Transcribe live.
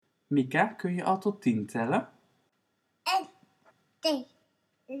Mika, kun je al tot 10 tellen? 1, 2,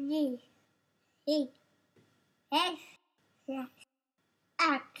 3, 4, 5, 6,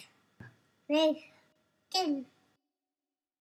 8, 9, 10.